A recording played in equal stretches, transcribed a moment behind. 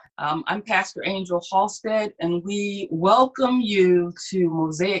I'm Pastor Angel Halstead, and we welcome you to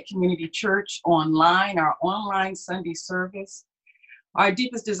Mosaic Community Church online, our online Sunday service. Our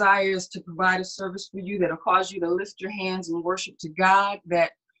deepest desire is to provide a service for you that will cause you to lift your hands and worship to God,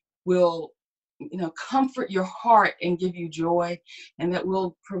 that will comfort your heart and give you joy, and that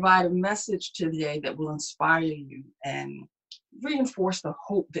will provide a message today that will inspire you and reinforce the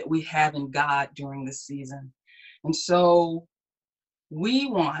hope that we have in God during this season. And so we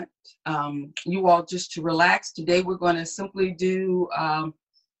want you all just to relax. Today we're going to simply do a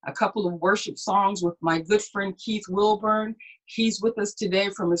couple of worship songs with my good friend Keith Wilburn. He's with us today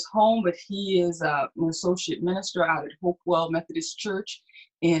from his home, but he is an associate minister out at Hopewell Methodist Church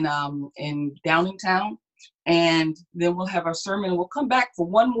in Downingtown. And then we'll have our sermon. We'll come back for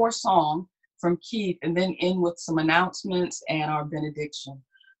one more song from Keith and then end with some announcements and our benediction.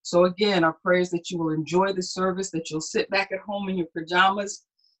 So again, our prayer is that you will enjoy the service, that you'll sit back at home in your pajamas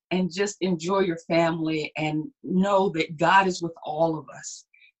and just enjoy your family and know that God is with all of us.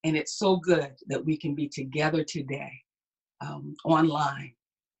 And it's so good that we can be together today online,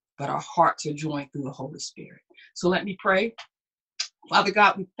 but our hearts are joined through the Holy Spirit. So let me pray. Father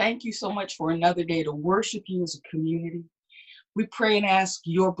God, we thank you so much for another day to worship you as a community. We pray and ask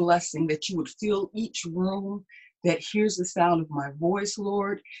your blessing, that you would fill each room that hears the sound of my voice,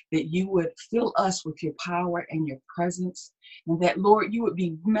 Lord, that you would fill us with your power and your presence, and that, Lord, you would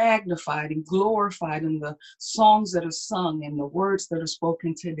be magnified and glorified in the songs that are sung and the words that are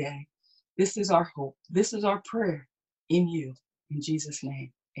spoken today. This is our hope. This is our prayer in you. In Jesus'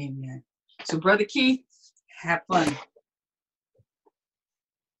 name, amen. So, Brother Keith, have fun.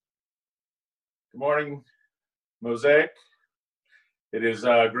 Good morning, Mosaic. It is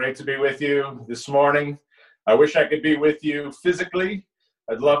great to be with you this morning. I wish I could be with you physically.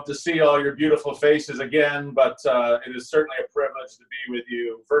 I'd love to see all your beautiful faces again, but it is certainly a privilege to be with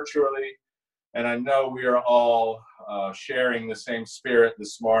you virtually. And I know we are all sharing the same spirit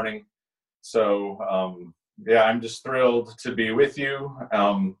this morning. So, I'm just thrilled to be with you.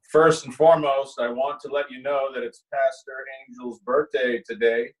 First and foremost, I want to let you know that it's Pastor Angel's birthday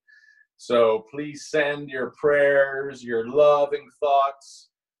today. So please send your prayers, your loving thoughts,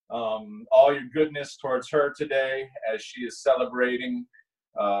 all your goodness towards her today as she is celebrating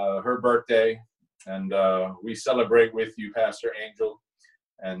her birthday. And we celebrate with you, Pastor Angel,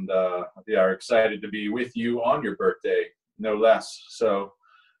 and we are excited to be with you on your birthday, no less. So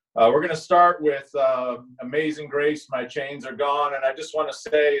we're going to start with Amazing Grace, My Chains Are Gone. And I just want to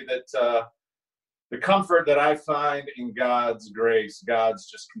say that the comfort that I find in God's grace,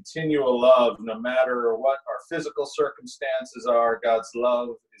 God's just continual love, no matter what our physical circumstances are, God's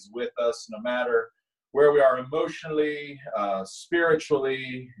love is with us. No matter where we are emotionally,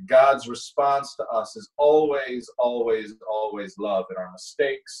 spiritually, God's response to us is always, always, always love. In our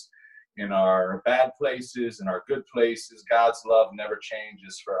mistakes, in our bad places, in our good places, God's love never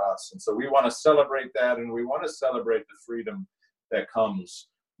changes for us. And so we want to celebrate that, and we want to celebrate the freedom that comes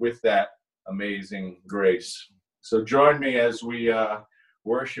with that amazing grace. So join me as we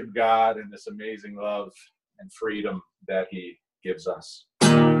worship God in this amazing love and freedom that he gives us.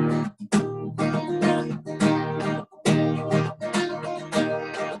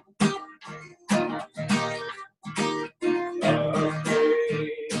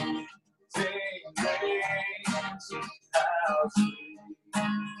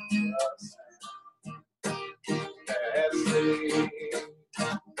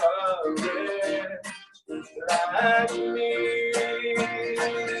 Like me,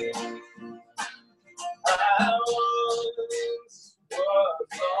 I once was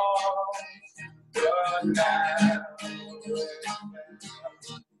lost, but now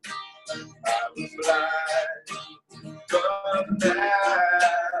I was blind, but now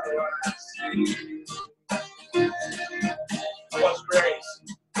I see. What's grace?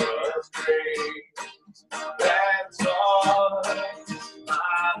 What's grace? That's all I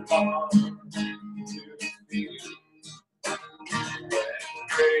want to be.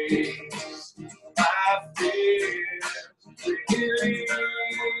 Grace, I feel relief.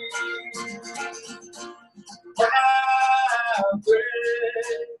 My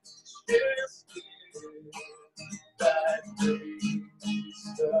grace is that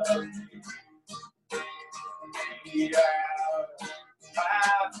grace of me out my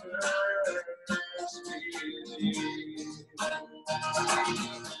first belief.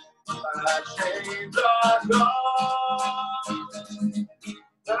 My chains are gone,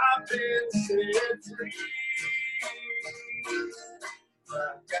 I've been set free.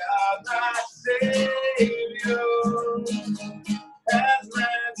 My God, my Savior, has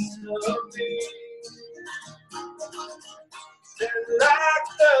ransomed me. And like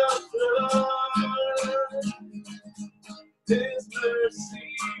the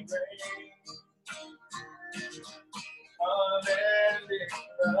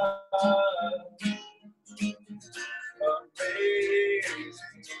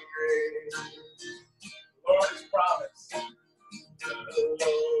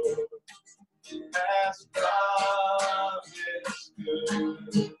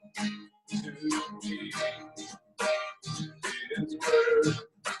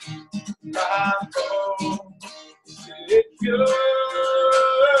my home secure.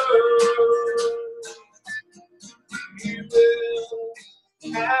 He will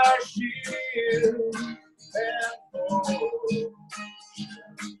our shield and hope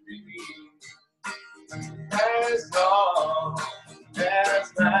as long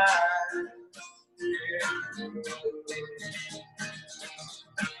as life is good.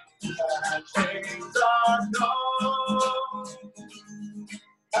 My chains are gone,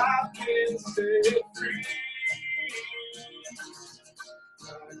 I've been set free. I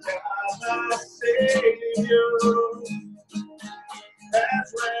got my Savior has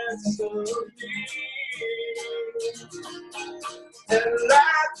ransomed me, and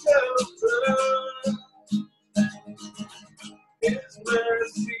like the flood, His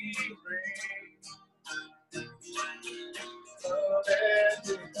mercy brings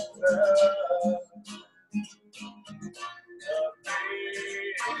unending love.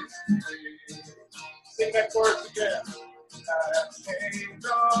 Amazing. Sing that chorus again. My chains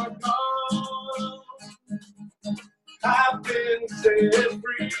are gone, I've been set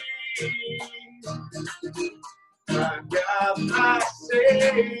free. I got my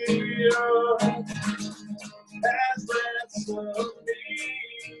Savior has ransomed me,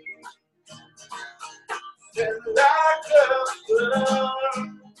 and like a flood,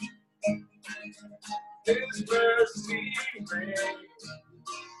 His mercy reigns,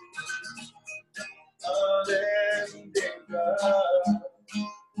 unending love.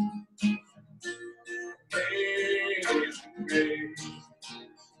 Amazing grace.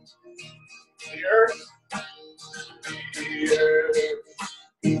 The earth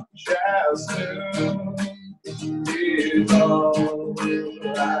shall soon be all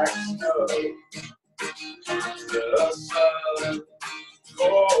like snow. The sun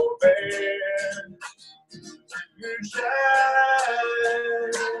forbear to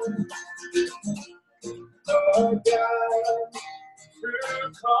shine. The God who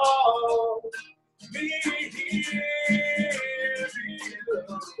called me here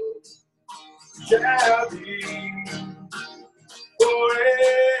below shall be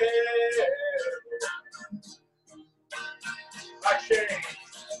forever. My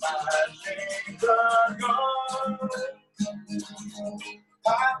chains are gone,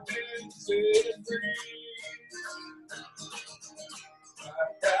 I've been set free. I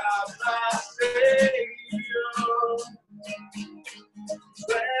got my Savior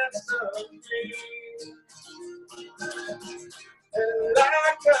ransomed me, and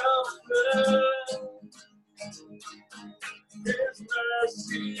like a flood, His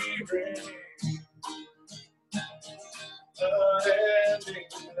mercy reigns, unending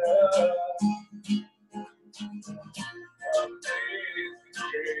love. Amazing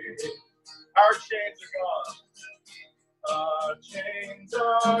grace. Our chains are gone. Our chains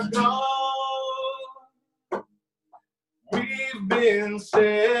are gone. We've been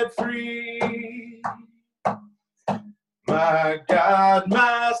set free. My God,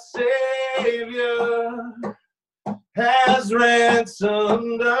 my Savior has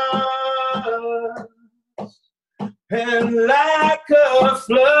ransomed us, and like a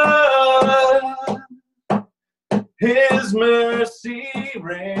flood, His mercy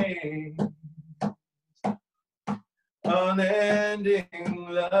reigns, unending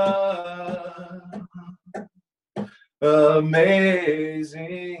love.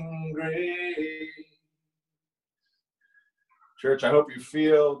 Amazing grace. Church, I hope you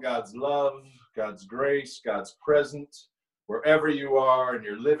feel God's love, God's grace, God's presence wherever you are, in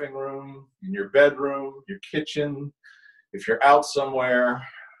your living room, in your bedroom, your kitchen. If you're out somewhere,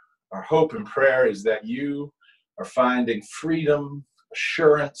 our hope and prayer is that you are finding freedom,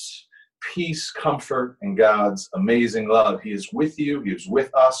 assurance, peace, comfort in God's amazing love. He is with you. He is with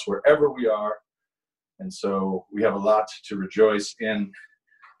us wherever we are. And so we have a lot to rejoice in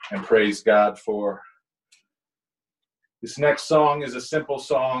and praise God for. This next song is a simple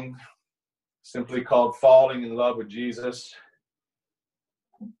song, simply called Falling in Love with Jesus.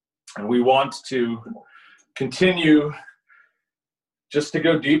 And we want to continue just to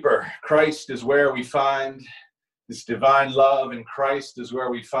go deeper. Christ is where we find this divine love, and Christ is where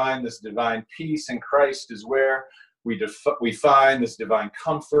we find this divine peace, and Christ is where we find this divine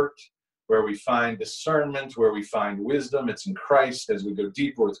comfort, where we find discernment, where we find wisdom. It's in Christ, as we go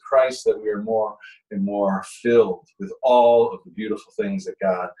deeper with Christ, that we are more and more filled with all of the beautiful things that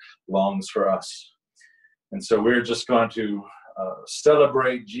God longs for us. And so we're just going to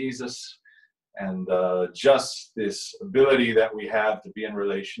celebrate Jesus and just this ability that we have to be in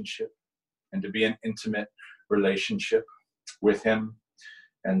relationship and to be in intimate relationship with Him,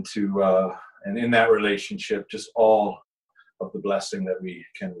 and to and in that relationship, just all of the blessing that we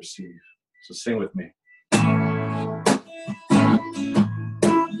can receive. So sing with me.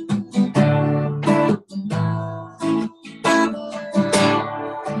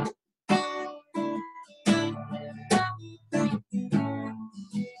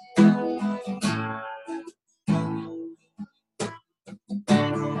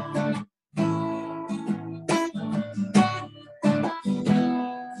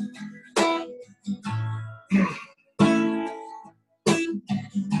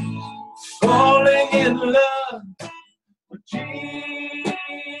 Falling in love with Jesus.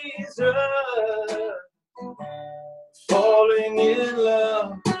 Falling in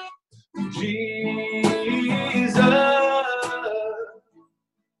love with Jesus.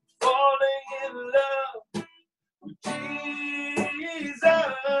 Falling in love with Jesus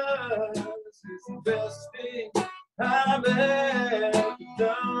is the best thing I've ever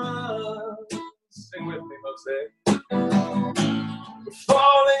done. Sing with me, Mosaic.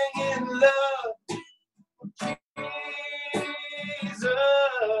 Falling in love with Jesus.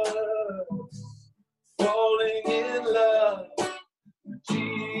 Falling in love with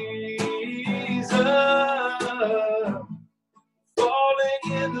Jesus. Falling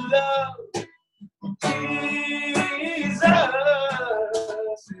in love with Jesus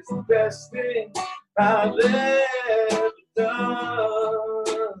is the best thing I've ever done.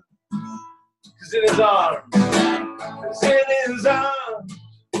 'Cause in his arms, 'cause in his arms,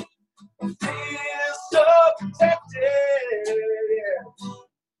 I feel so protected. Yeah.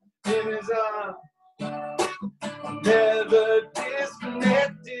 In his arms, I'm never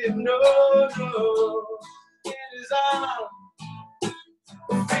disconnected. No, no. In his arms,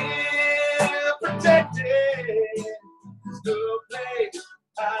 I feel protected. There's no place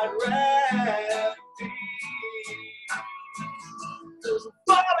I'd rather be. 'Cause I'm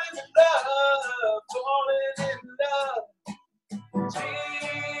falling in love, falling in love.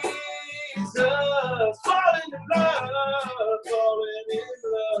 Jesus, falling in love, falling in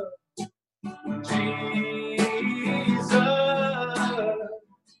love. Jesus,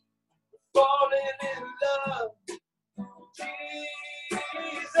 falling in love.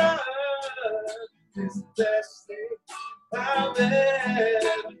 Jesus is the best thing I've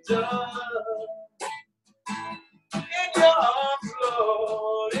ever done. In your arms,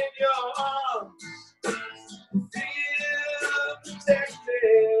 Lord, in your arms, feel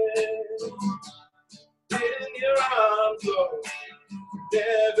protected. In your arms, Lord,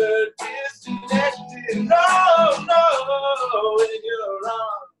 never disconnected. No, no, in your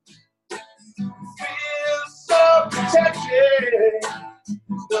arms, feel so protected.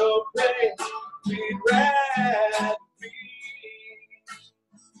 No place we'd rather be.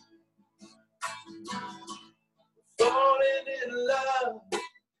 Falling in love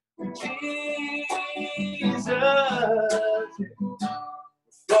with Jesus.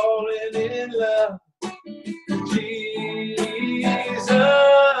 Falling in love with Jesus.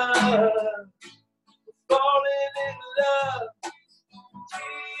 Falling in love with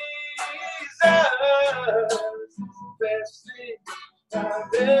Jesus. It's the best thing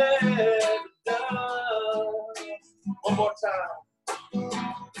I've ever done. One more time.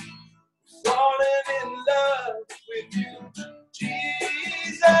 Falling in love with you,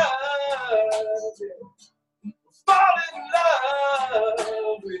 Jesus. Falling in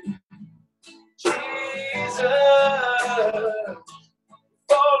love with Jesus.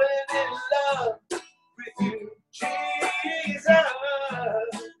 Falling in love with you, Jesus.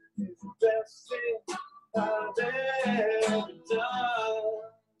 It's the best thing I've ever done.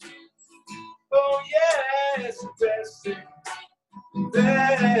 Oh yeah, it's the best thing I've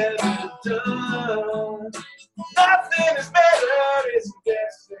ever done. Nothing is better, it's the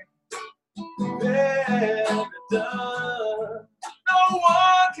best thing I've ever done. No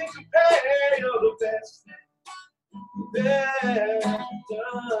one can compare, you're the best thing I've ever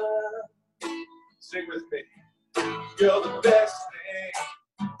done. Sing with me. You're the best thing.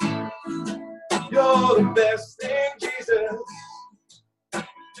 You're the best thing, Jesus.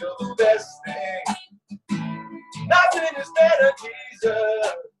 You're the best thing. Nothing is better,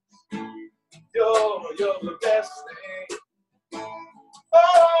 Jesus. You're the best thing.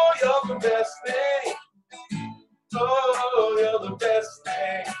 Oh, you're the best thing. Oh, you're the best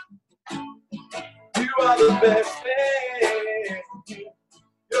thing. You are the best thing.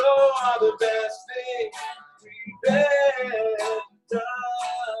 You are the best thing we've ever done.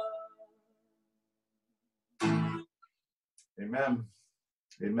 Amen.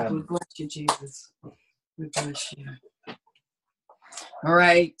 Amen. We bless you, Jesus. We bless you. All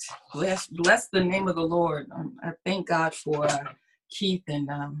right. Bless the name of the Lord. I thank God for Keith and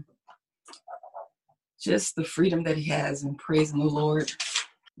just the freedom that he has in praising the Lord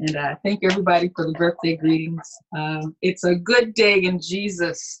And thank everybody for the birthday greetings. It's a good day in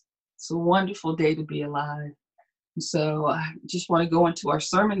Jesus. It's a wonderful day to be alive. And so I just want to go into our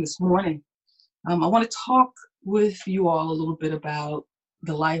sermon this morning. I want to talk with you all a little bit about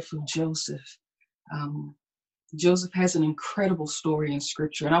the life of Joseph. Joseph has an incredible story in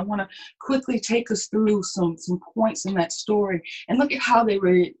Scripture, and I want to quickly take us through some points in that story and look at how they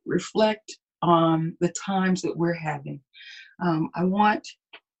reflect on the times that we're having. I want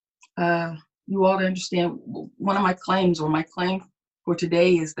you all to understand one of my claims, or my claim for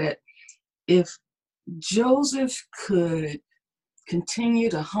today, is that if Joseph could continue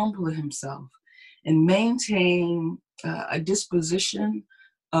to humble himself and maintain a disposition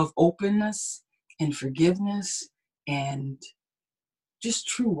of openness and forgiveness and just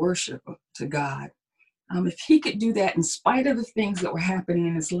true worship to God, if he could do that in spite of the things that were happening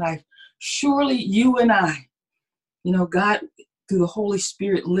in his life, surely you and I, God, through the Holy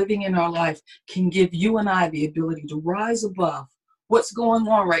Spirit living in our life, can give you and I the ability to rise above what's going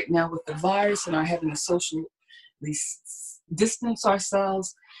on right now with the virus and our having to socially distance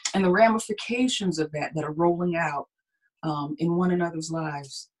ourselves and the ramifications of that are rolling out in one another's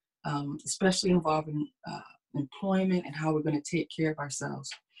lives, especially involving employment and how we're going to take care of ourselves.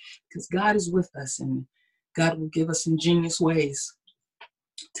 Because God is with us, and God will give us ingenious ways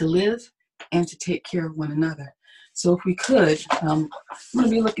to live and to take care of one another. So if we could, I'm going to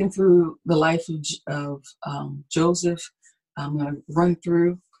be looking through the life of Joseph. I'm going to run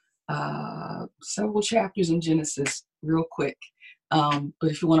through several chapters in Genesis real quick. But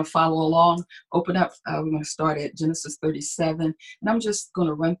if you want to follow along, open up. We're going to start at Genesis 37. And I'm just going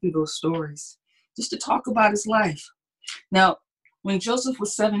to run through those stories just to talk about his life. Now, when Joseph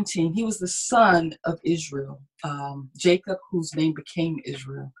was 17, he was the son of Israel, Jacob, whose name became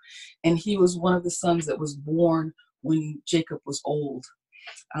Israel. And he was one of the sons that was born when Jacob was old.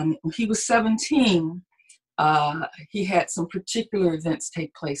 When he was 17, he had some particular events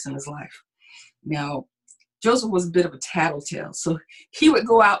take place in his life. Now, Joseph was a bit of a tattletale. So he would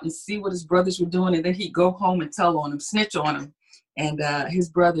go out and see what his brothers were doing, and then he'd go home and tell on them, snitch on them. And his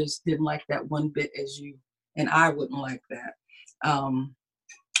brothers didn't like that one bit as you and I wouldn't like that.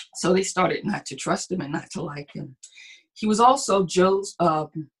 So they started not to trust him and not to like him. He was also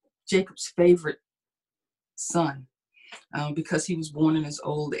Jacob's favorite son because he was born in his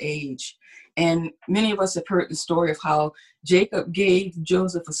old age. And many of us have heard the story of how Jacob gave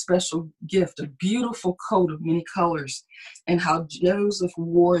Joseph a special gift, a beautiful coat of many colors, and how Joseph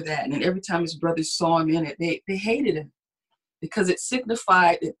wore that. And every time his brothers saw him in it, they hated him because it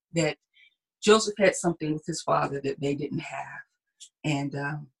signified that Joseph had something with his father that they didn't have. And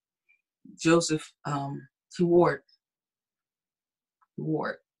Joseph, he wore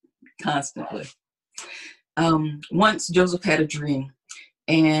it constantly. Once Joseph had a dream,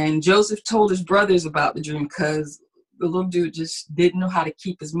 and Joseph told his brothers about the dream because the little dude just didn't know how to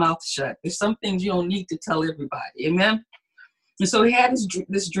keep his mouth shut. There's some things you don't need to tell everybody, amen? And so he had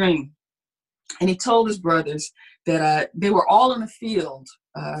this dream, and he told his brothers that they were all in the field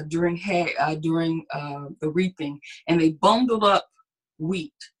during the reaping, and they bundled up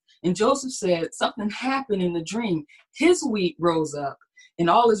wheat. And Joseph said something happened in the dream. His wheat rose up, and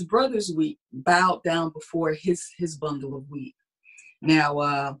all his brothers' wheat bowed down before his bundle of wheat.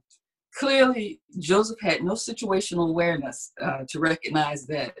 Now, clearly, Joseph had no situational awareness to recognize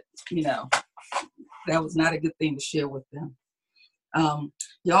that, that was not a good thing to share with them.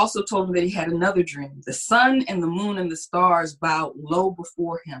 He also told them that he had another dream. The sun and the moon and the stars bowed low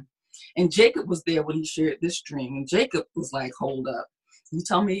before him. And Jacob was there when he shared this dream. And Jacob was like, hold up. You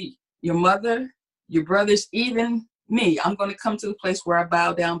tell me your mother, your brothers, even me, I'm going to come to the place where I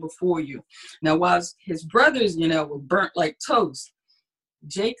bow down before you. Now, while his brothers, were burnt like toast,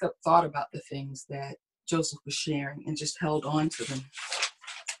 Jacob thought about the things that Joseph was sharing and just held on to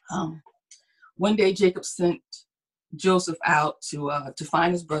them. One day, Jacob sent Joseph out to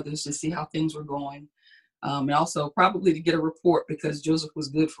find his brothers to see how things were going, and also probably to get a report because Joseph was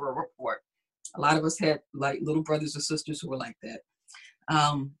good for a report. A lot of us had like little brothers or sisters who were like that.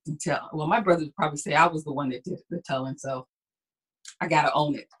 My brothers would probably say I was the one that did the telling, so I got to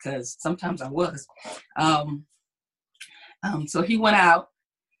own it because sometimes I was. So he went out.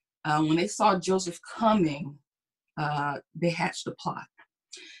 When they saw Joseph coming, they hatched a plot.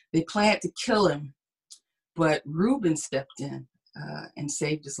 They planned to kill him, but Reuben stepped in and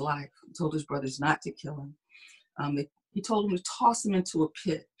saved his life. He told his brothers not to kill him. He told them to toss him into a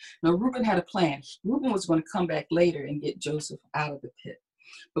pit. Now, Reuben had a plan. Reuben was going to come back later and get Joseph out of the pit.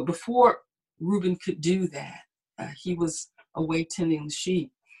 But before Reuben could do that, he was away tending the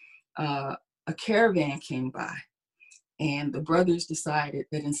sheep. A caravan came by, And the brothers decided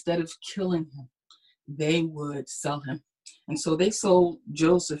that instead of killing him, they would sell him. And so they sold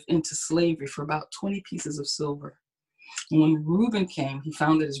Joseph into slavery for about 20 pieces of silver. And when Reuben came, he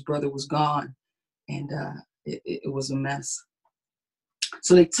found that his brother was gone, and it was a mess.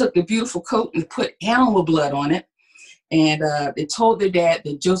 So they took the beautiful coat and put animal blood on it, and they told their dad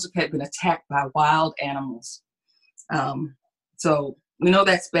that Joseph had been attacked by wild animals. So we know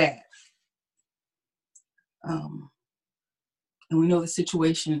that's bad. And we know the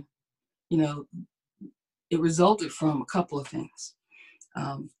situation, it resulted from a couple of things.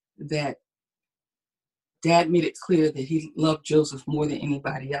 That Dad made it clear that he loved Joseph more than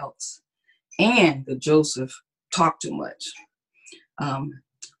anybody else, and that Joseph talked too much.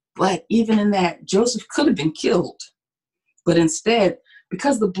 But even in that, Joseph could have been killed. But instead,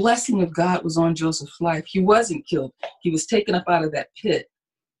 because the blessing of God was on Joseph's life, he wasn't killed. He was taken up out of that pit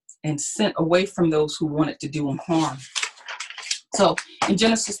and sent away from those who wanted to do him harm. So in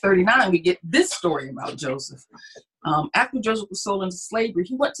Genesis 39, we get this story about Joseph. After Joseph was sold into slavery,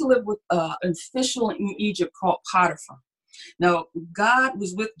 he went to live with an official in Egypt called Potiphar. Now, God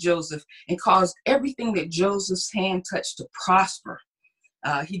was with Joseph and caused everything that Joseph's hand touched to prosper.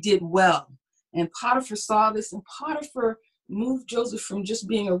 He did well. And Potiphar saw this, and Potiphar moved Joseph from just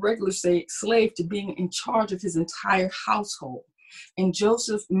being a regular slave to being in charge of his entire household. And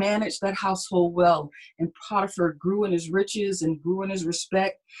Joseph managed that household well. And Potiphar grew in his riches and grew in his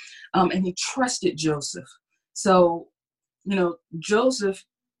respect. And he trusted Joseph. So, Joseph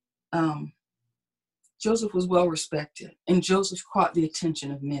was well respected. And Joseph caught the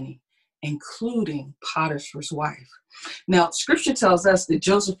attention of many, including Potiphar's wife. Now, scripture tells us that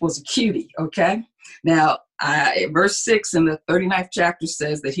Joseph was a cutie, okay? Now, verse 6 in the 39th chapter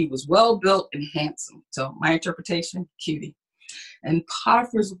says that he was well built and handsome. So my interpretation, cutie. And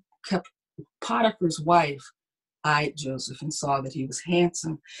Potiphar's wife eyed Joseph and saw that he was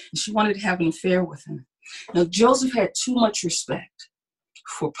handsome, and she wanted to have an affair with him. Now, Joseph had too much respect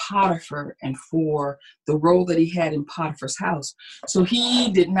for Potiphar and for the role that he had in Potiphar's house. So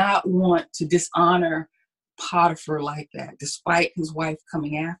he did not want to dishonor Potiphar like that, despite his wife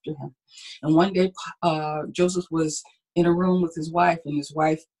coming after him. And one day, Joseph was in a room with his wife, and his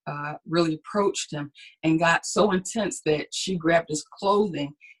wife really approached him and got so intense that she grabbed his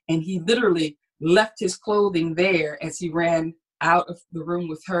clothing, and he literally left his clothing there as he ran out of the room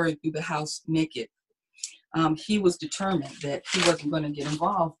with her and through the house naked. He was determined that he wasn't going to get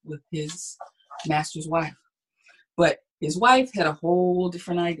involved with his master's wife. But his wife had a whole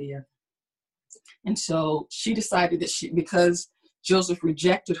different idea. And so she decided that because Joseph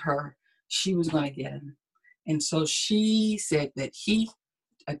rejected her, she was going to get him. And so she said that he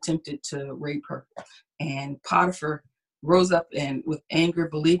attempted to rape her. And Potiphar rose up and with anger,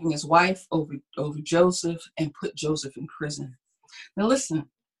 believing his wife over Joseph, and put Joseph in prison. Now listen,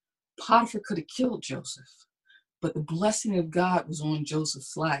 Potiphar could have killed Joseph, but the blessing of God was on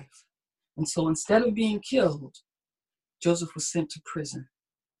Joseph's life. And so instead of being killed, Joseph was sent to prison.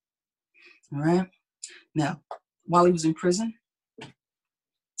 All right. Now, while he was in prison,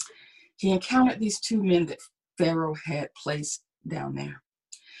 he encountered these two men that Pharaoh had placed down there.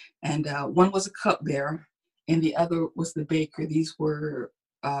 And one was a cupbearer, and the other was the baker. These were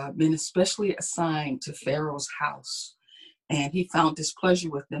men especially assigned to Pharaoh's house. And he found displeasure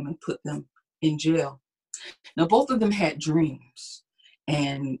with them and put them in jail. Now, both of them had dreams,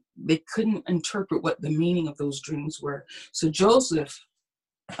 and they couldn't interpret what the meaning of those dreams were. So Joseph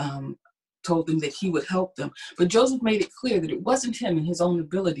told them that he would help them. But Joseph made it clear that it wasn't him and his own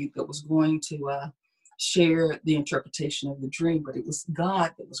ability that was going to share the interpretation of the dream, but it was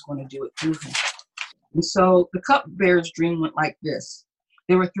God that was going to do it through him. And so the cupbearer's dream went like this.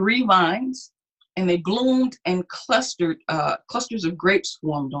 There were 3 vines, and they bloomed, and clusters of grapes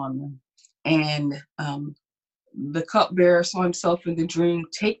formed on them. And the cupbearer saw himself in the dream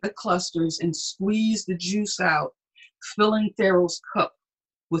take the clusters and squeeze the juice out, filling Pharaoh's cup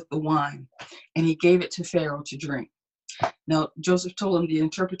with the wine. And he gave it to Pharaoh to drink. Now, Joseph told him the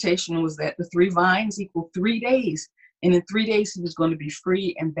interpretation was that the 3 vines equal 3 days. And in 3 days, he was going to be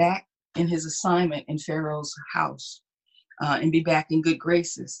free and back in his assignment in Pharaoh's house and be back in good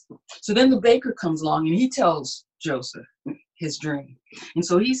graces. So then the baker comes along and he tells Joseph his dream. And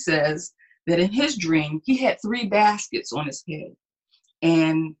so he says that in his dream, he had 3 baskets on his head,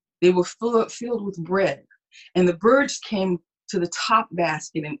 and they were filled with bread. And the birds came to the top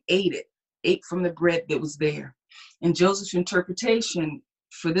basket and ate from the bread that was there. And Joseph's interpretation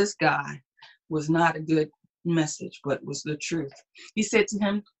for this guy was not a good message, but was the truth. He said to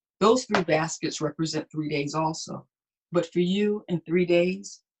him, those 3 baskets represent 3 days also. But for you, in 3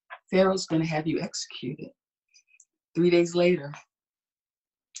 days, Pharaoh's going to have you executed. 3 days later,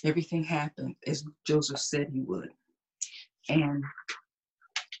 everything happened as Joseph said he would. And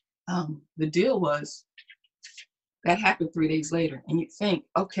the deal was that happened 3 days later. And you'd think,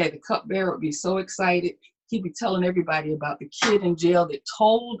 okay, the cupbearer would be so excited. He'd be telling everybody about the kid in jail that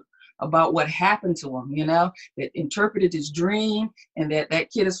told about what happened to him, that interpreted his dream, and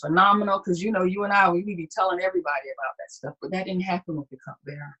that kid is phenomenal. Because, you and I, we'd be telling everybody about that stuff. But that didn't happen with the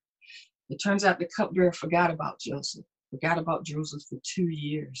cupbearer. It turns out the cupbearer forgot about Joseph for 2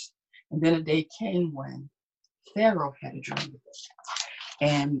 years. And then a day came when Pharaoh had a dream.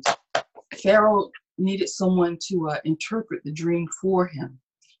 And Pharaoh needed someone to interpret the dream for him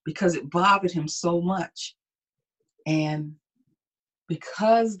because it bothered him so much. And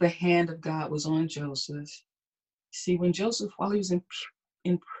because the hand of God was on Joseph, see, when Joseph, while he was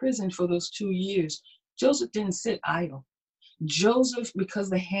in prison for those 2 years, Joseph didn't sit idle. Joseph, because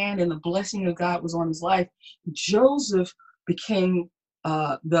the hand and the blessing of God was on his life, Joseph became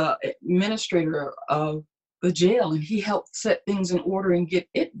the administrator of the jail, and he helped set things in order and get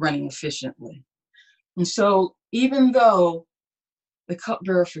it running efficiently. And so even though the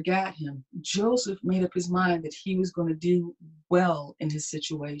cupbearer forgot him, Joseph made up his mind that he was going to do well in his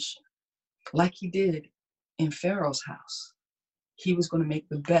situation, like he did in Pharaoh's house. He was going to make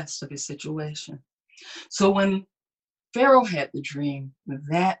the best of his situation. So when Pharaoh had the dream,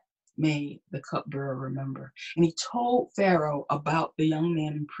 that made the cupbearer remember. And he told Pharaoh about the young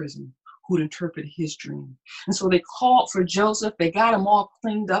man in prison who'd interpreted his dream. And so they called for Joseph. They got him all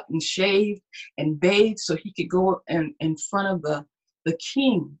cleaned up and shaved and bathed so he could go in front of the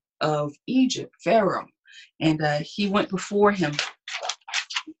king of Egypt, Pharaoh. And he went before him.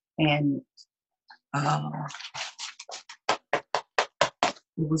 And it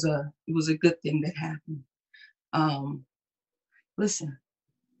was a good thing that happened. Listen,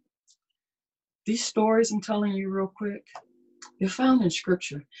 these stories I'm telling you real quick, they're found in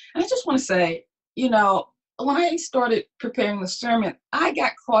scripture. And I just want to say, when I started preparing the sermon, I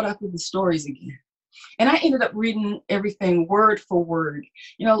got caught up with the stories again. And I ended up reading everything word for word.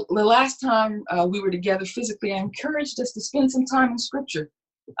 The last time we were together physically, I encouraged us to spend some time in scripture.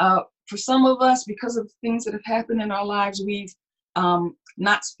 For some of us, because of things that have happened in our lives, we've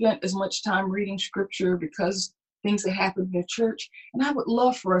not spent as much time reading scripture because things that happened in the church. And I would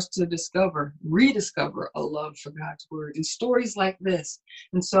love for us to rediscover a love for God's word and stories like this.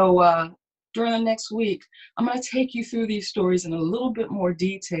 And so during the next week, I'm going to take you through these stories in a little bit more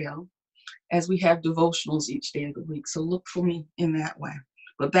detail as we have devotionals each day of the week. So look for me in that way.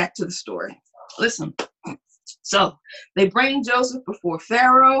 But back to the story. Listen. So they bring Joseph before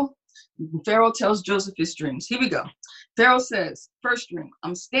Pharaoh. Pharaoh tells Joseph his dreams. Here we go. Pharaoh says, first dream,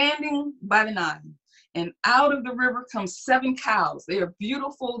 I'm standing by the Nile, and out of the river come 7 cows. They are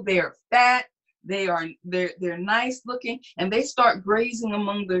beautiful. They are fat. They're nice looking, and they start grazing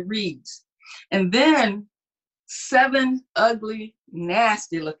among the reeds. And then 7 ugly,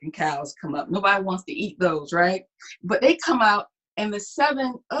 nasty looking cows come up. Nobody wants to eat those, right? But they come out, and the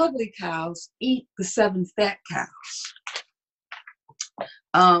 7 ugly cows eat the 7 fat cows.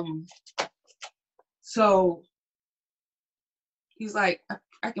 So he's like,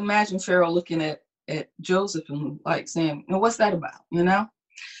 I can imagine Pharaoh looking at Joseph and like saying, what's that about,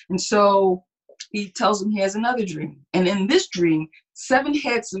 And so he tells him he has another dream. And in this dream, 7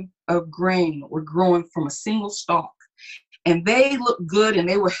 heads of grain were growing from a single stalk. And they looked good and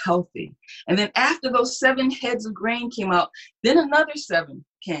they were healthy. And then after those 7 heads of grain came out, then another 7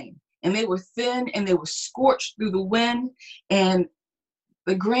 came. And they were thin and they were scorched through the wind. And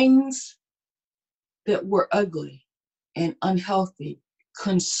the grains that were ugly and unhealthy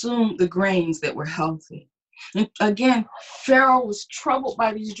consumed the grains that were healthy. And again, Pharaoh was troubled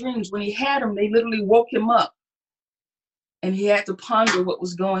by these dreams. When he had them, they literally woke him up. And he had to ponder what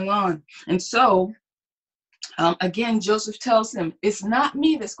was going on. And so, again, Joseph tells him, it's not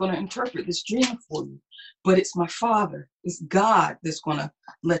me that's going to interpret this dream for you, but it's my father. It's God that's going to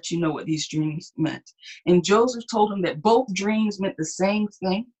let you know what these dreams meant. And Joseph told him that both dreams meant the same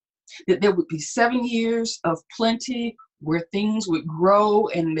thing, that there would be 7 years of plenty where things would grow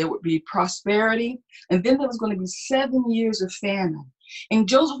and there would be prosperity. And then there was going to be 7 years of famine. And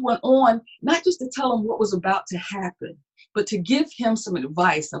Joseph went on, not just to tell him what was about to happen, but to give him some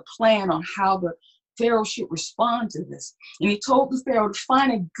advice, a plan on how the Pharaoh should respond to this. And he told the Pharaoh to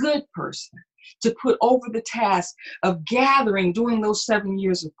find a good person to put over the task of gathering during those 7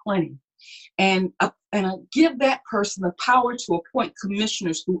 years of plenty. And give that person the power to appoint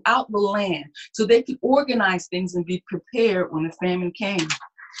commissioners throughout the land so they could organize things and be prepared when the famine came.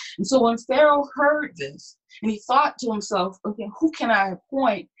 And so when Pharaoh heard this, And he thought to himself, okay, who can I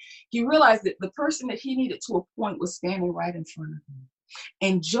appoint? He realized that the person that he needed to appoint was standing right in front of him.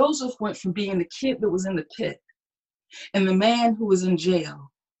 And Joseph went from being the kid that was in the pit and the man who was in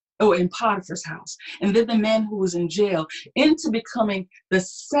jail, or in Potiphar's house, and then the man who was in jail, into becoming the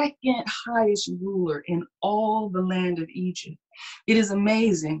second highest ruler in all the land of Egypt. It is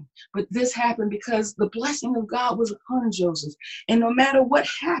amazing, but this happened because the blessing of God was upon Joseph. And no matter what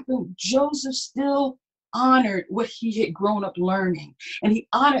happened, Joseph still honored what he had grown up learning, and he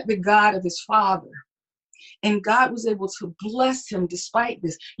honored the God of his father. And God was able to bless him despite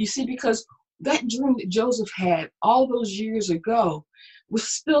this. You see, because that dream that Joseph had all those years ago was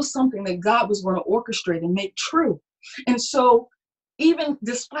still something that God was going to orchestrate and make true. And so even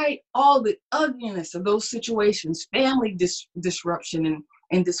despite all the ugliness of those situations, family disruption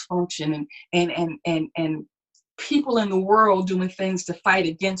and dysfunction and people in the world doing things to fight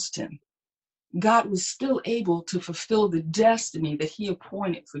against him, God was still able to fulfill the destiny that he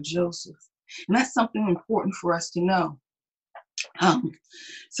appointed for Joseph. And that's something important for us to know.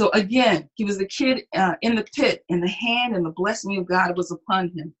 So again, he was the kid in the pit, and the hand and the blessing of God was upon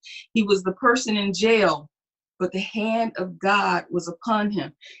him. He was the person in jail, but the hand of God was upon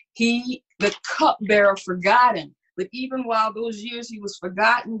him. The cupbearer, forgot him. But even while those years he was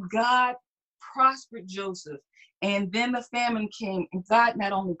forgotten, God prospered Joseph. And then the famine came, and God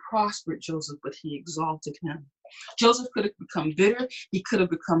not only prospered Joseph, but he exalted him. Joseph could have become bitter. He could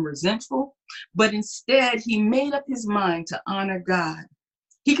have become resentful. But instead, he made up his mind to honor God.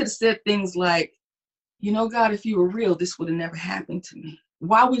 He could have said things like, you know, God, if you were real, this would have never happened to me.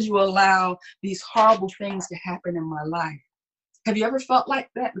 Why would you allow these horrible things to happen in my life? Have you ever felt like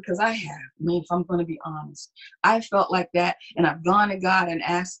that? Because I have. I mean, if I'm going to be honest, I felt like that, and I've gone to God and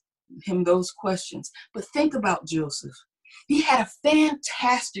asked him those questions. But think about Joseph. He had a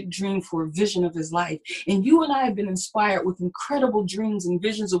fantastic dream for a vision of his life. And you and I have been inspired with incredible dreams and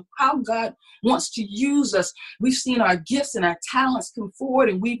visions of how God wants to use us. We've seen our gifts and our talents come forward,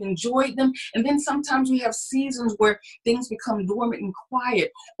 and we've enjoyed them. And then sometimes we have seasons where things become dormant and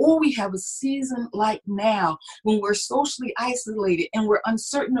quiet. Or we have a season like now when we're socially isolated and we're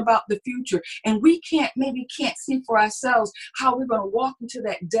uncertain about the future. And we maybe can't see for ourselves how we're going to walk into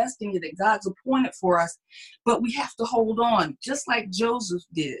that destiny that God's appointed for us. But we have to hold on, just like Joseph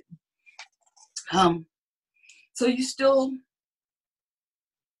did.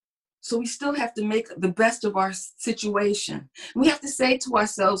 So we still have to make the best of our situation. We have to say to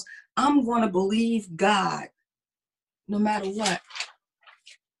ourselves, I'm going to believe God no matter what.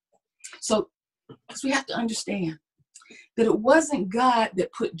 So we have to understand that it wasn't God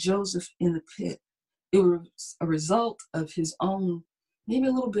that put Joseph in the pit. It was a result of his own, maybe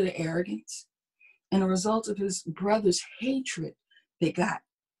a little bit of arrogance, and a result of his brother's hatred that got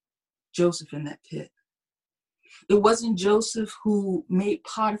Joseph in that pit. It wasn't Joseph who made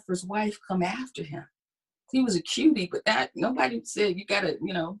Potiphar's wife come after him. He was a cutie, but that nobody said you gotta,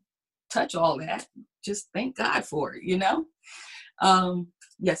 touch all that. Just thank God for it, Yes,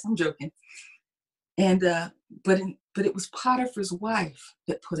 I'm joking. And but it was Potiphar's wife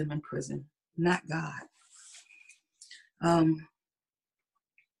that put him in prison, not God.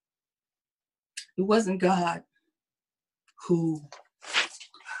 It wasn't God who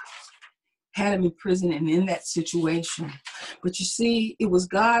had him in prison and in that situation. But you see, it was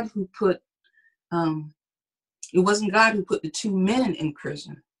God who it wasn't God who put the two men in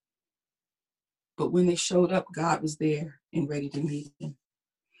prison. But when they showed up, God was there and ready to meet them.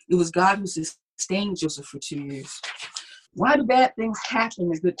 It was God who sustained Joseph for 2 years. Why do bad things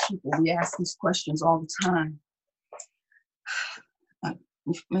happen to good people? We ask these questions all the time.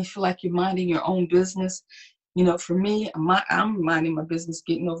 You may feel like you're minding your own business. For me, I'm minding my business,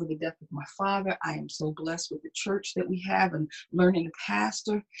 getting over the death of my father. I am so blessed with the church that we have and learning to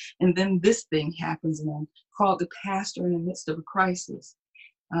pastor. And then this thing happens, and I'm called to pastor in the midst of a crisis.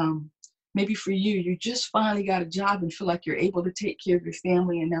 Maybe for you just finally got a job and feel like you're able to take care of your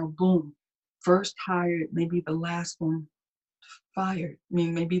family, and now boom, first hired, maybe the last one fired.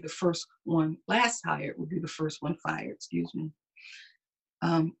 Maybe the first one, last hired would be the first one fired, excuse me.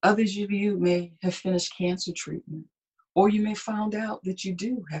 Others of you may have finished cancer treatment, or you may found out that you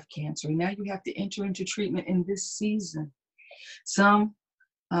do have cancer, and now you have to enter into treatment in this season. Some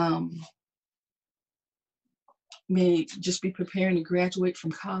may just be preparing to graduate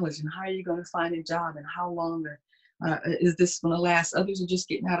from college, and how are you going to find a job, and how long is this going to last? Others are just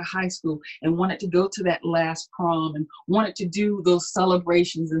getting out of high school and wanted to go to that last prom and wanted to do those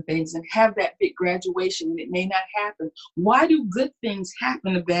celebrations and things and have that big graduation, and it may not happen. Why do good things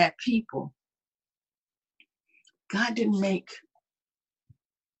happen to bad people? God didn't make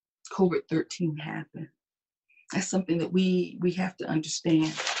COVID-13 happen. That's something that we have to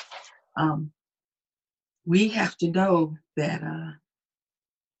understand. We have to know that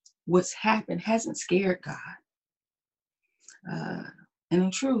what's happened hasn't scared God. And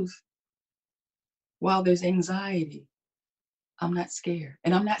in truth, while there's anxiety, I'm not scared.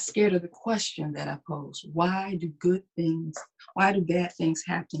 And I'm not scared of the question that I pose. Why do bad things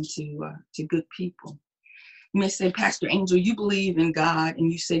happen to good people? You may say, Pastor Angel, you believe in God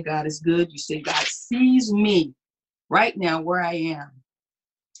and you say God is good. You say God sees me right now where I am.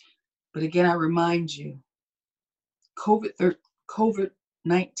 But again, I remind you, COVID-19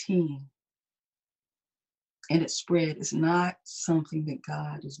 and its spread is not something that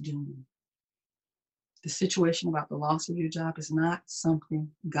God is doing. The situation about the loss of your job is not something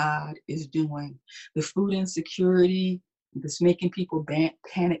God is doing. The food insecurity that's making people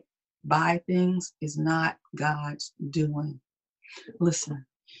panic buy things is not God's doing. Listen,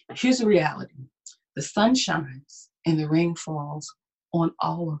 here's the reality. The sun shines and the rain falls on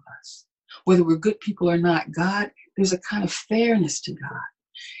all of us. Whether we're good people or not, God, there's a kind of fairness to God.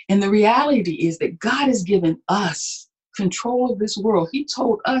 And the reality is that God has given us control of this world. He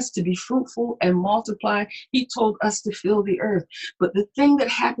told us to be fruitful and multiply. He told us to fill the earth. But the thing that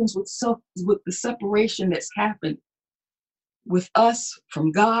happens with the separation that's happened with us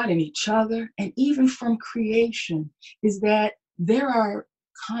from God and each other, and even from creation, is that there are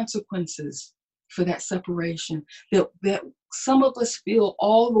consequences for that separation that some of us feel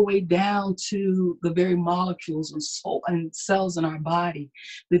all the way down to the very molecules and cells in our body,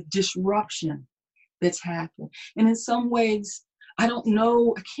 the disruption that's happened. And in some ways, I don't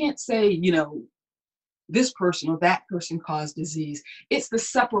know, I can't say, this person or that person caused disease. It's the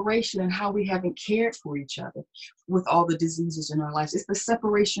separation and how we haven't cared for each other with all the diseases in our lives. It's the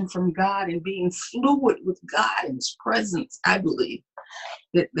separation from God and being fluid with God and His presence, I believe,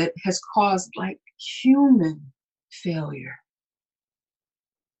 that has caused like human failure.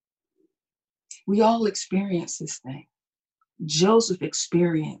 We all experience this thing. Joseph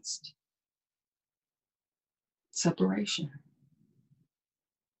experienced separation,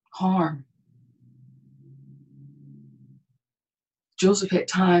 harm. Joseph had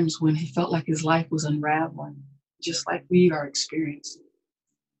times when he felt like his life was unraveling, just like we are experiencing.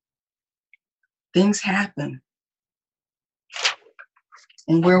 Things happen.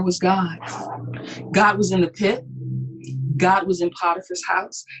 And where was God? God was in the pit. God was in Potiphar's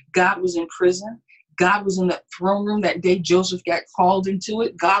house. God was in prison. God was in the throne room that day Joseph got called into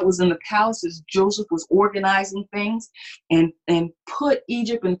it. God was in the palace as Joseph was organizing things and put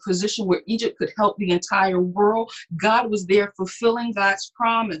Egypt in a position where Egypt could help the entire world. God was there fulfilling God's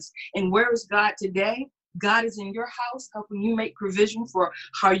promise. And where is God today? God is in your house helping you make provision for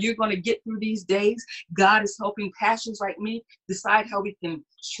how you're going to get through these days. God is helping pastors like me decide how we can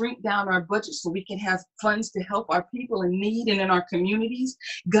shrink down our budget so we can have funds to help our people in need and in our communities.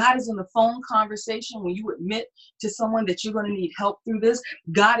 God is in the phone conversation when you admit to someone that you're going to need help through this.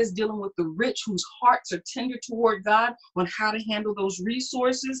 God is dealing with the rich whose hearts are tender toward God on how to handle those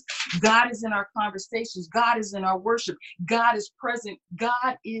resources. God is in our conversations. God is in our worship. God is present.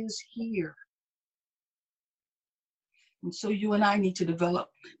 God is here. And so you and I need to develop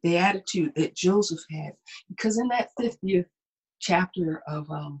the attitude that Joseph had, because in that 50th chapter of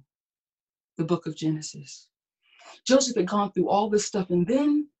the book of Genesis, Joseph had gone through all this stuff, and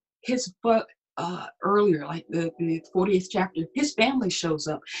then earlier, like the 48th chapter, his family shows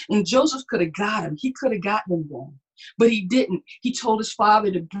up, and Joseph could have got him. He could have gotten them then, but he didn't. He told his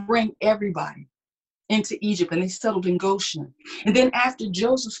father to bring everybody into Egypt, and they settled in Goshen. And then after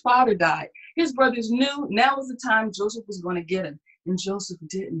Joseph's father died, his brothers knew now was the time Joseph was going to get him. And Joseph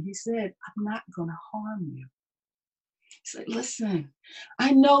didn't. He said, I'm not going to harm you. He said, listen,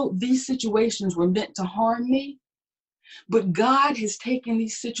 I know these situations were meant to harm me, but God has taken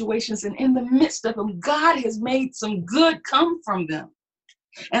these situations, and in the midst of them, God has made some good come from them.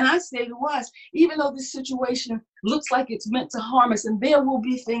 And I say to us, even though this situation looks like it's meant to harm us, and there will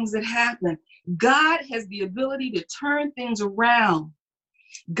be things that happen, God has the ability to turn things around.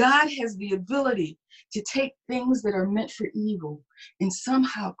 God has the ability to take things that are meant for evil and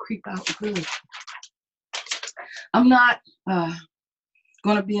somehow creep out good. I'm not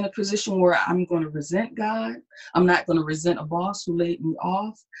going to be in a position where I'm going to resent God. I'm not going to resent a boss who laid me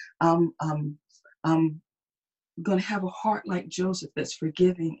off. I'm going to have a heart like Joseph that's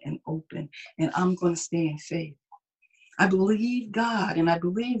forgiving and open, and I'm going to stay in faith. I believe God, and I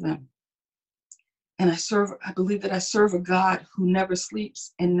believe Him. And I believe that I serve a God who never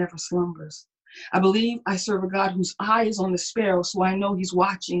sleeps and never slumbers. I believe I serve a God whose eye is on the sparrow, so I know He's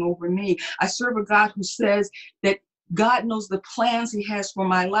watching over me. I serve a God who says that God knows the plans he has for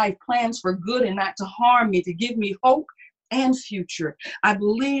my life, plans for good and not to harm me, to give me hope and future. I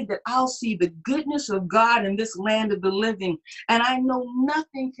believe that I'll see the goodness of God in this land of the living. And I know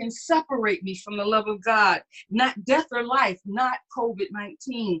nothing can separate me from the love of God, not death or life, not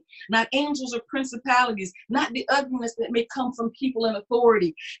COVID-19, not angels or principalities, not the ugliness that may come from people in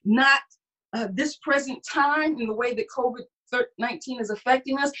authority, not this present time in the way that COVID-19 is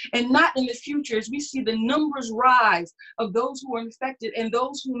affecting us, and not in the future as we see the numbers rise of those who are infected and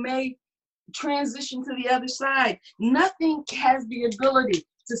those who may transition to the other side. Nothing has the ability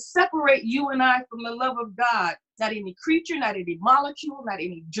to separate you and I from the love of God. Not any creature, not any molecule, not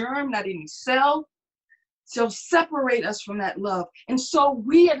any germ, not any cell shall separate us from that love. And so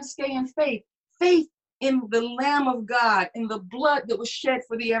we have to stay in faith. Faith in the Lamb of God, in the blood that was shed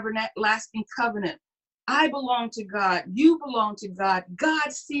for the everlasting covenant. I belong to God. You belong to God.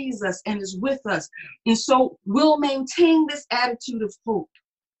 God sees us and is with us. And so we'll maintain this attitude of hope.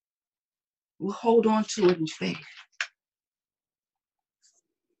 We'll hold on to it in faith.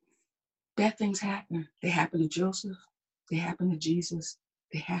 Bad things happen. They happen to Joseph. They happen to Jesus.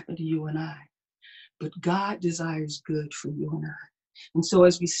 They happen to you and I. But God desires good for you and I. And so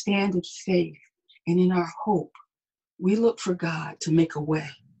as we stand in faith and in our hope, we look for God to make a way.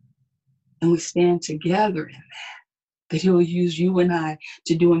 And we stand together in that he'll use you and I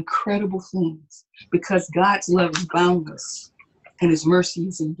to do incredible things because God's love is boundless and his mercy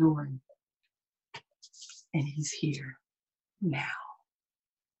is enduring. And he's here now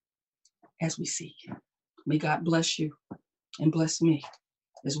as we seek him. May God bless you and bless me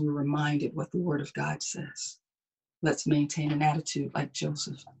as we're reminded what the word of God says. Let's maintain an attitude like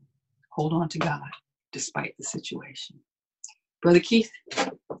Joseph. Hold on to God despite the situation. Brother Keith.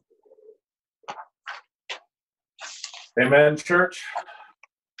 Amen, church.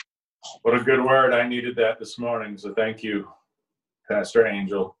 What a good word. I needed that this morning. So thank you, Pastor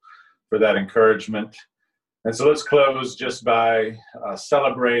Angel, for that encouragement. And so let's close just by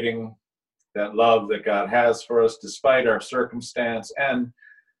celebrating that love that God has for us despite our circumstance and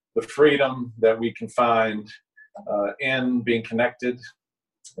the freedom that we can find in being connected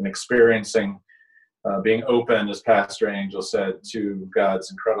and experiencing, being open, as Pastor Angel said, to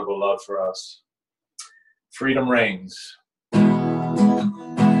God's incredible love for us. Freedom reigns.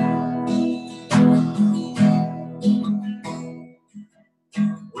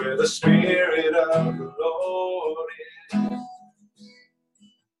 Where the Spirit of the Lord is,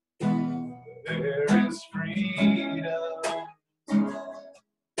 there is freedom.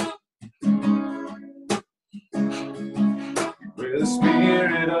 Where the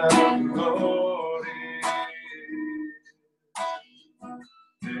Spirit of the Lord is,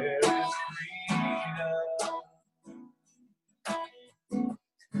 there is freedom.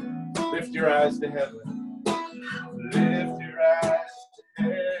 Lift your eyes to heaven. Lift your eyes to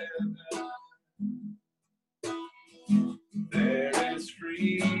heaven. There is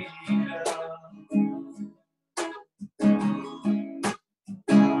freedom.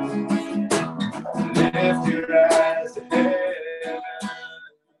 Lift your eyes to heaven.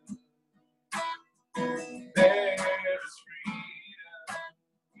 There is freedom.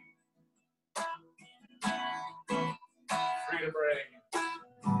 Freedom reigns.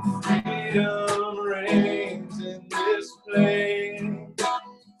 Freedom reigns in this place.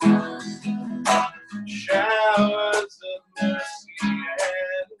 Showers of mercy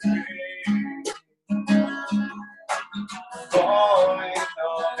and grace falling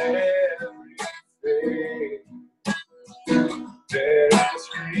on every face. There is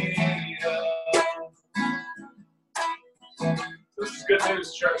freedom. This is good news,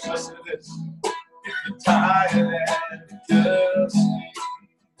 church. Listen to this. If you're tired and thirsty,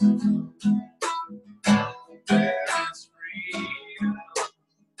 there is freedom.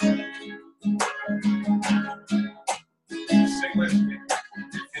 Sing with me.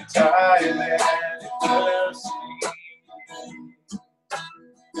 If you're tired and thirsty,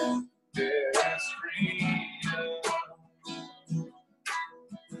 there is freedom.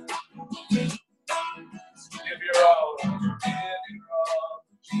 So give your all to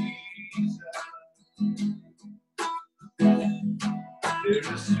Jesus. There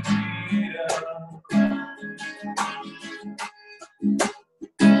is freedom.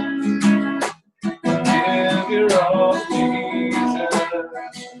 Give your all to Jesus.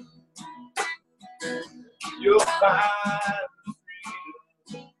 You'll find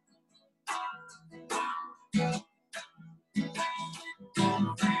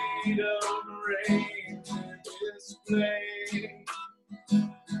freedom reigns in this place.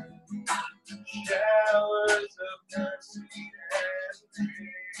 Showers of mercy and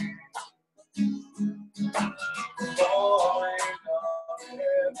grace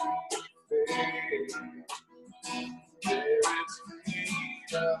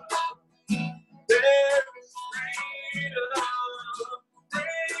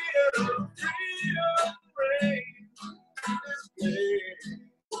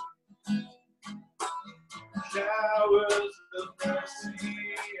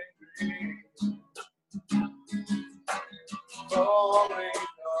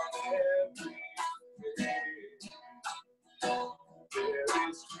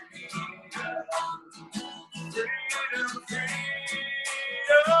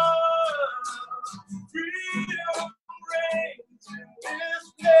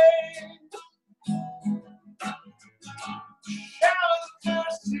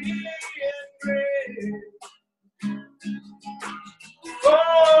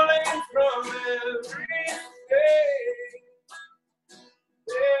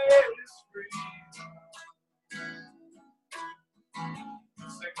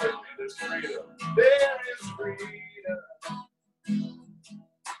there's freedom. There is freedom.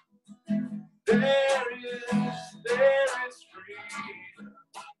 There is freedom.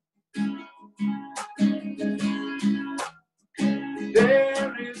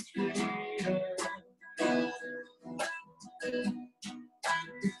 There is freedom.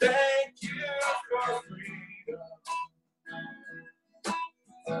 Thank you for freedom.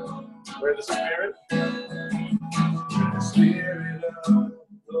 Where the Spirit? Where the Spirit of the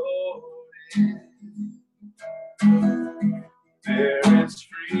Lord is, there is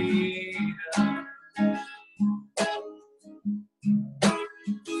freedom.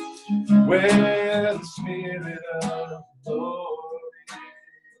 Where the Spirit of the Lord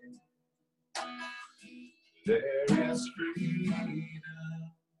is, there is freedom.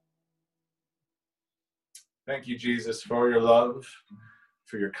 Thank you, Jesus, for your love,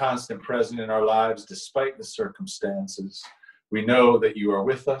 for your constant presence in our lives despite the circumstances. We know that you are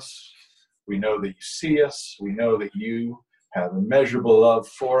with us. We know that you see us. We know that you have immeasurable love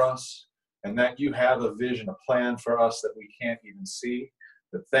for us and that you have a vision, a plan for us that we can't even see.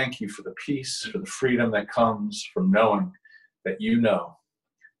 But thank you for the peace, for the freedom that comes from knowing that you know,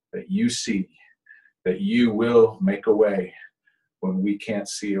 that you see, that you will make a way when we can't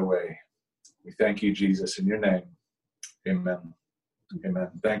see a way. We thank you, Jesus, in your name. Amen. Amen.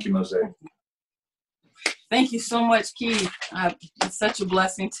 Thank you, Mosaic. Thank you so much, Keith. It's such a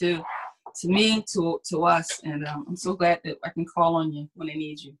blessing to me, to us, and I'm so glad that I can call on you when I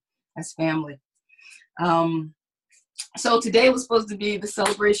need you as family. So today was supposed to be the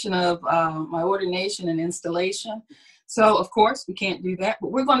celebration of my ordination and installation. So of course we can't do that,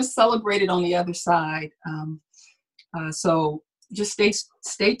 but we're going to celebrate it on the other side. So just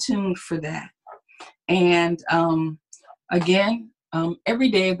stay tuned for that. And again, every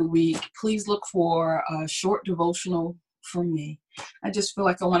day of the week, please look for a short devotional from me. I just feel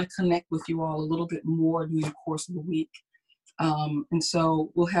like I want to connect with you all a little bit more during the course of the week. And so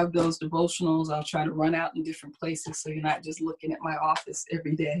we'll have those devotionals. I'll try to run out in different places so you're not just looking at my office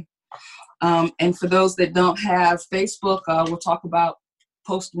every day. And for those that don't have Facebook, we'll talk about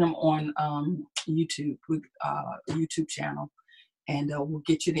posting them on YouTube, with YouTube channel, and we'll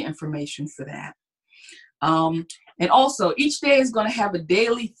get you the information for that. And also, each day is going to have a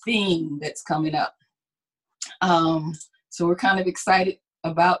daily theme that's coming up. So we're kind of excited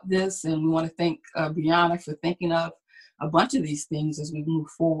about this, and we want to thank Brianna for thinking of a bunch of these things as we move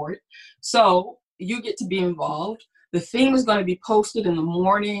forward. So you get to be involved. The theme is going to be posted in the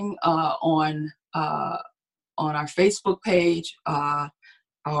morning on our Facebook page,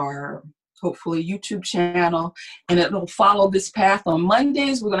 our hopefully YouTube channel, and it'll follow this path. On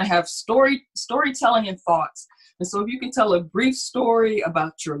Mondays, we're going to have storytelling and thoughts. And so if you can tell a brief story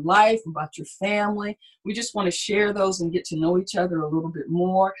about your life, about your family, we just want to share those and get to know each other a little bit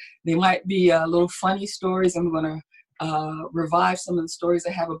more. They might be little funny stories. I'm going to revive some of the stories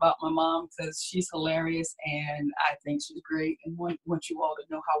I have about my mom because she's hilarious and I think she's great and want you all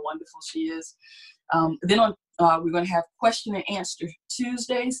to know how wonderful she is. Then we're going to have question and answer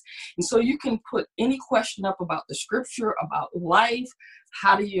Tuesdays. And so you can put any question up about the scripture, about life.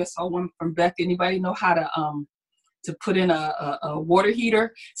 How do you, I saw one from Beck, anybody know how to put in a water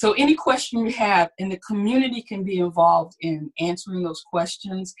heater? So any question you have, and the community can be involved in answering those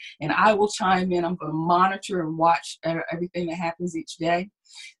questions. And I will chime in. I'm going to monitor and watch everything that happens each day.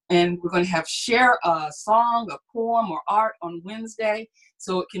 And we're going to have share a song, a poem, or art on Wednesday.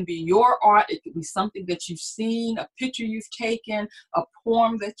 So it can be your art. It could be something that you've seen, a picture you've taken, a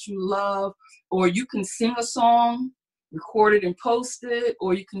poem that you love, or you can sing a song, record it and post it,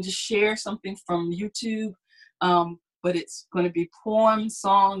 or you can just share something from YouTube. But it's going to be poems,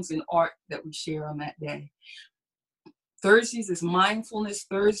 songs, and art that we share on that day. Thursdays is Mindfulness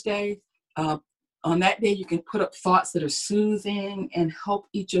Thursday. On that day, you can put up thoughts that are soothing and help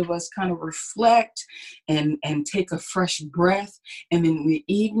each of us kind of reflect and take a fresh breath. And in the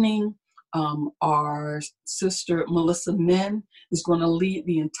evening, our sister Melissa Min is going to lead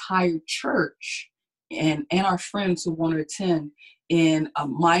the entire church and our friends who want to attend in a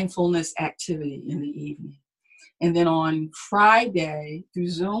mindfulness activity in the evening. And then on Friday through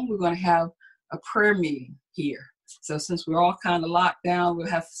Zoom, we're going to have a prayer meeting here. So since we're all kind of locked down, we'll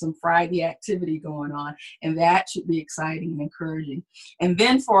have some Friday activity going on, and that should be exciting and encouraging. And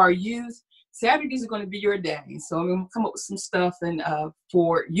then for our youth, Saturdays are going to be your day. So I'm going to come up with some stuff and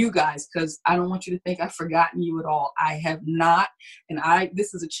for you guys, because I don't want you to think I've forgotten you at all. I have not. And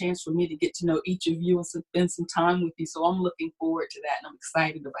this is a chance for me to get to know each of you and spend some time with you. So I'm looking forward to that, and I'm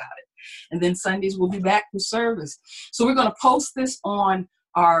excited about it. And then Sundays we'll be back for service. So we're going to post this on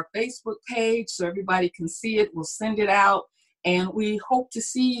our Facebook page so everybody can see it. We'll send it out. And we hope to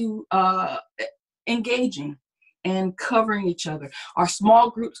see you engaging and covering each other. Our small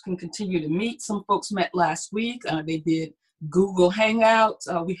groups can continue to meet. Some folks met last week. They did Google Hangouts.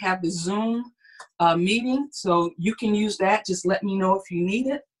 We have the Zoom meeting, so you can use that. Just let me know if you need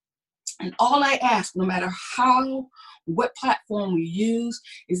it. And all I ask, no matter what platform we use,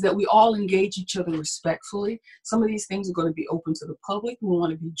 is that we all engage each other respectfully. Some of these things are going to be open to the public. We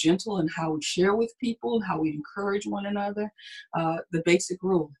want to be gentle in how we share with people, how we encourage one another. The basic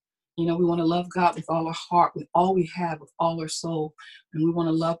rule, we want to love God with all our heart, with all we have, with all our soul. And we want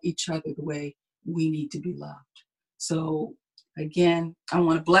to love each other the way we need to be loved. So again, I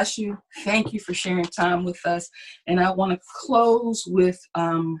want to bless you. Thank you for sharing time with us. And I want to close with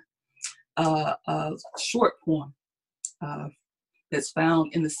a short poem that's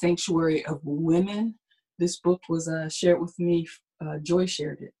found in the Sanctuary of Women. This book was shared with me. Joy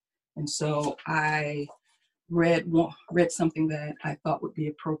shared it. And so I read something that I thought would be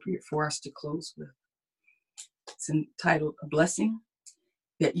appropriate for us to close with. It's entitled A Blessing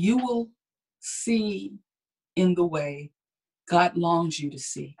That You Will See in the Way God Longs You to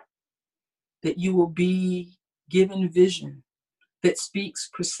See. That you will be given vision that speaks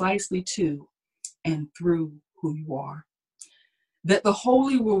precisely to and through who you are. That the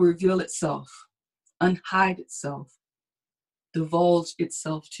holy will reveal itself, unhide itself, divulge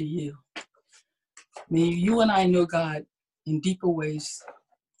itself to you. May you and I know God in deeper ways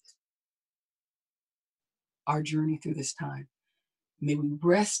our journey through this time. May we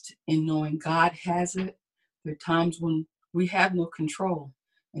rest in knowing God has it. There are times when we have no control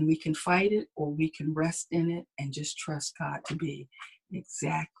and we can fight it, or we can rest in it and just trust God to be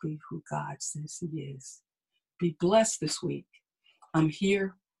exactly who God says He is. Be blessed this week. I'm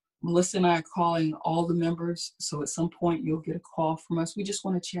here. Melissa and I are calling all the members, so at some point you'll get a call from us. We just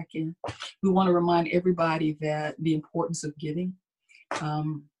want to check in. We want to remind everybody that the importance of giving.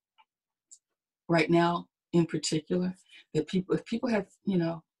 Right now, in particular, that if people have,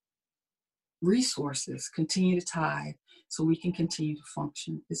 resources, continue to tithe so we can continue to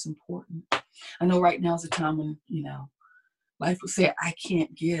function. It's important. I know right now is a time when, life will say, I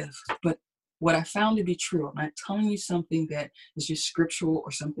can't give, but what I found to be true, I'm not telling you something that is just scriptural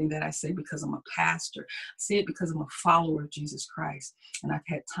or something that I say because I'm a pastor. I say it because I'm a follower of Jesus Christ. And I've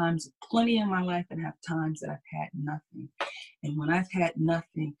had times of plenty in my life and have times that I've had nothing. And when I've had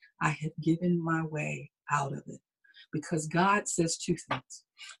nothing, I have given my way out of it. Because God says two things.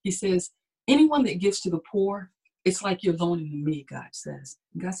 He says, anyone that gives to the poor, it's like you're loaning to me, God says.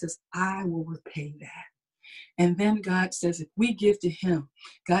 And God says, I will repay that. And then God says, if we give to Him,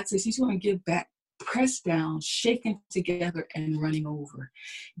 God says He's going to give back, pressed down, shaken together, and running over.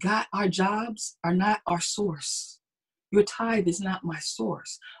 God, our jobs are not our source. Your tithe is not my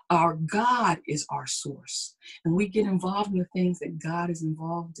source. Our God is our source. And we get involved in the things that God is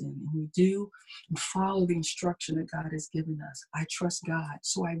involved in. And we do and follow the instruction that God has given us. I trust God,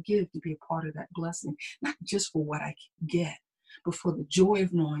 so I give to be a part of that blessing, not just for what I get, but for the joy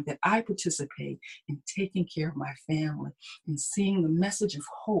of knowing that I participate in taking care of my family and seeing the message of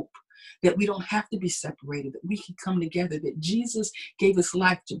hope, that we don't have to be separated, that we can come together, that Jesus gave His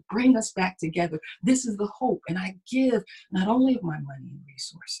life to bring us back together. This is the hope. And I give not only of my money and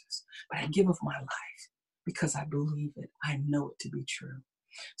resources, but I give of my life because I believe it. I know it to be true.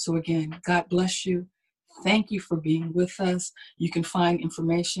 So again, God bless you. Thank you for being with us. You can find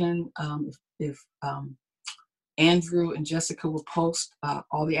information if Andrew and Jessica will post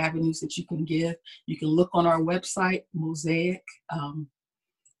all the avenues that you can give. You can look on our website,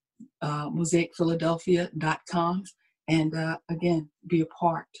 mosaicphiladelphia.com, and again, be a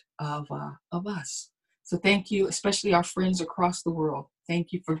part of us. So thank you, especially our friends across the world.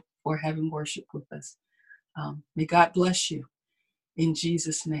 Thank you for having worship with us. May God bless you in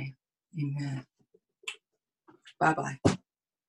Jesus' name. Amen. Bye-bye.